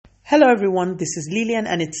Hello everyone, this is Lillian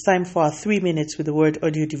and it's time for our 3 minutes with the word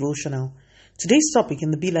audio devotional. Today's topic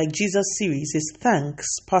in the Be Like Jesus series is Thanks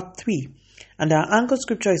Part 3, and our anchor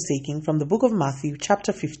scripture is taken from the book of Matthew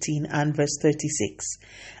chapter 15 and verse 36.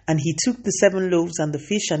 And he took the 7 loaves and the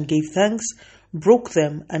fish and gave thanks, broke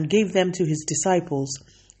them and gave them to his disciples,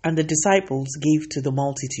 and the disciples gave to the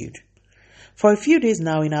multitude. For a few days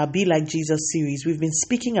now in our Be Like Jesus series, we've been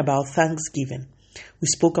speaking about thanksgiving. We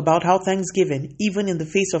spoke about how thanksgiving, even in the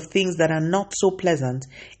face of things that are not so pleasant,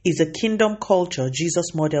 is a kingdom culture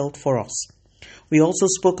Jesus modeled for us. We also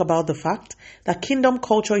spoke about the fact that kingdom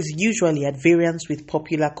culture is usually at variance with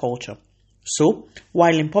popular culture. So,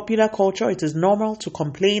 while in popular culture it is normal to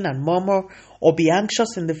complain and murmur or be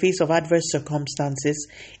anxious in the face of adverse circumstances,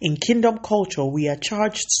 in kingdom culture we are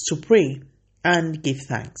charged to pray and give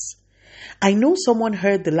thanks. I know someone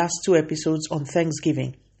heard the last 2 episodes on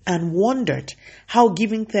Thanksgiving and wondered how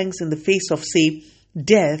giving thanks in the face of, say,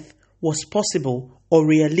 death was possible or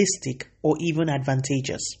realistic or even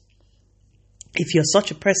advantageous. If you're such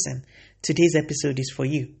a person, today's episode is for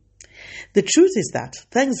you. The truth is that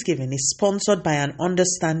Thanksgiving is sponsored by an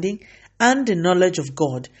understanding and a knowledge of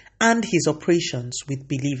God and His operations with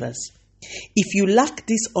believers. If you lack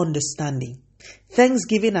this understanding,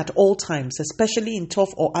 Thanksgiving at all times, especially in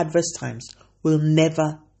tough or adverse times, will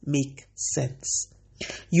never make sense.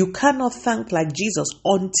 You cannot thank like Jesus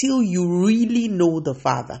until you really know the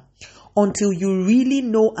Father, until you really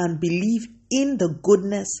know and believe in the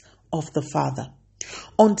goodness of the Father,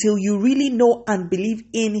 until you really know and believe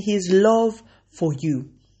in His love for you,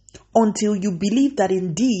 until you believe that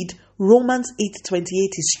indeed Romans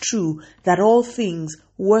 8:28 is true, that all things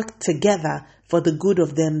work together for the good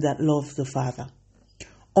of them that love the Father.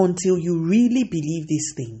 Until you really believe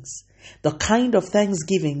these things, the kind of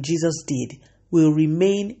thanksgiving Jesus did will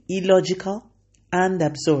remain illogical and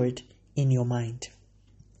absurd in your mind.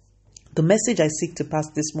 The message I seek to pass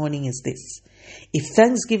this morning is this: if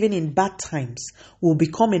thanksgiving in bad times will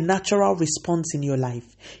become a natural response in your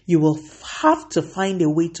life, you will have to find a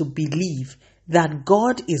way to believe that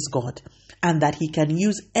God is God and that He can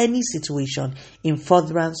use any situation in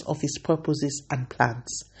furtherance of His purposes and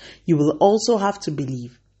plans. You will also have to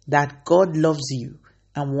believe that God loves you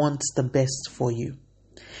and wants the best for you.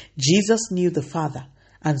 Jesus knew the Father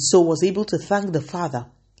and so was able to thank the Father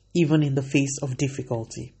even in the face of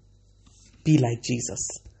difficulty. Be like Jesus.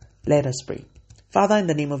 Let us pray. Father, in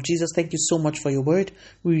the name of Jesus, thank you so much for your word.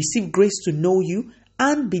 We receive grace to know you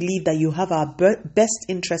and believe that you have our best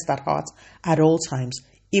interest at heart at all times,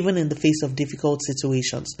 even in the face of difficult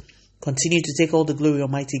situations. Continue to take all the glory,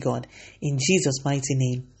 Almighty God. In Jesus' mighty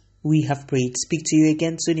name, we have prayed. Speak to you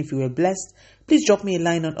again soon. If you were blessed, please drop me a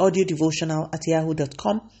line on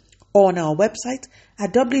audiodevotional@yahoo.com or on our website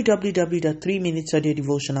at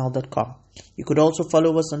www.3minutesaudiodevotional.com. You could also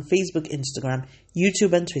follow us on Facebook, Instagram,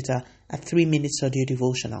 YouTube and Twitter at 3 Minutes Audio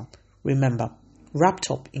Devotional. Remember,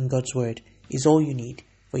 wrapped up in God's Word is all you need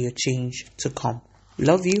for your change to come.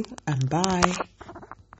 Love you and bye.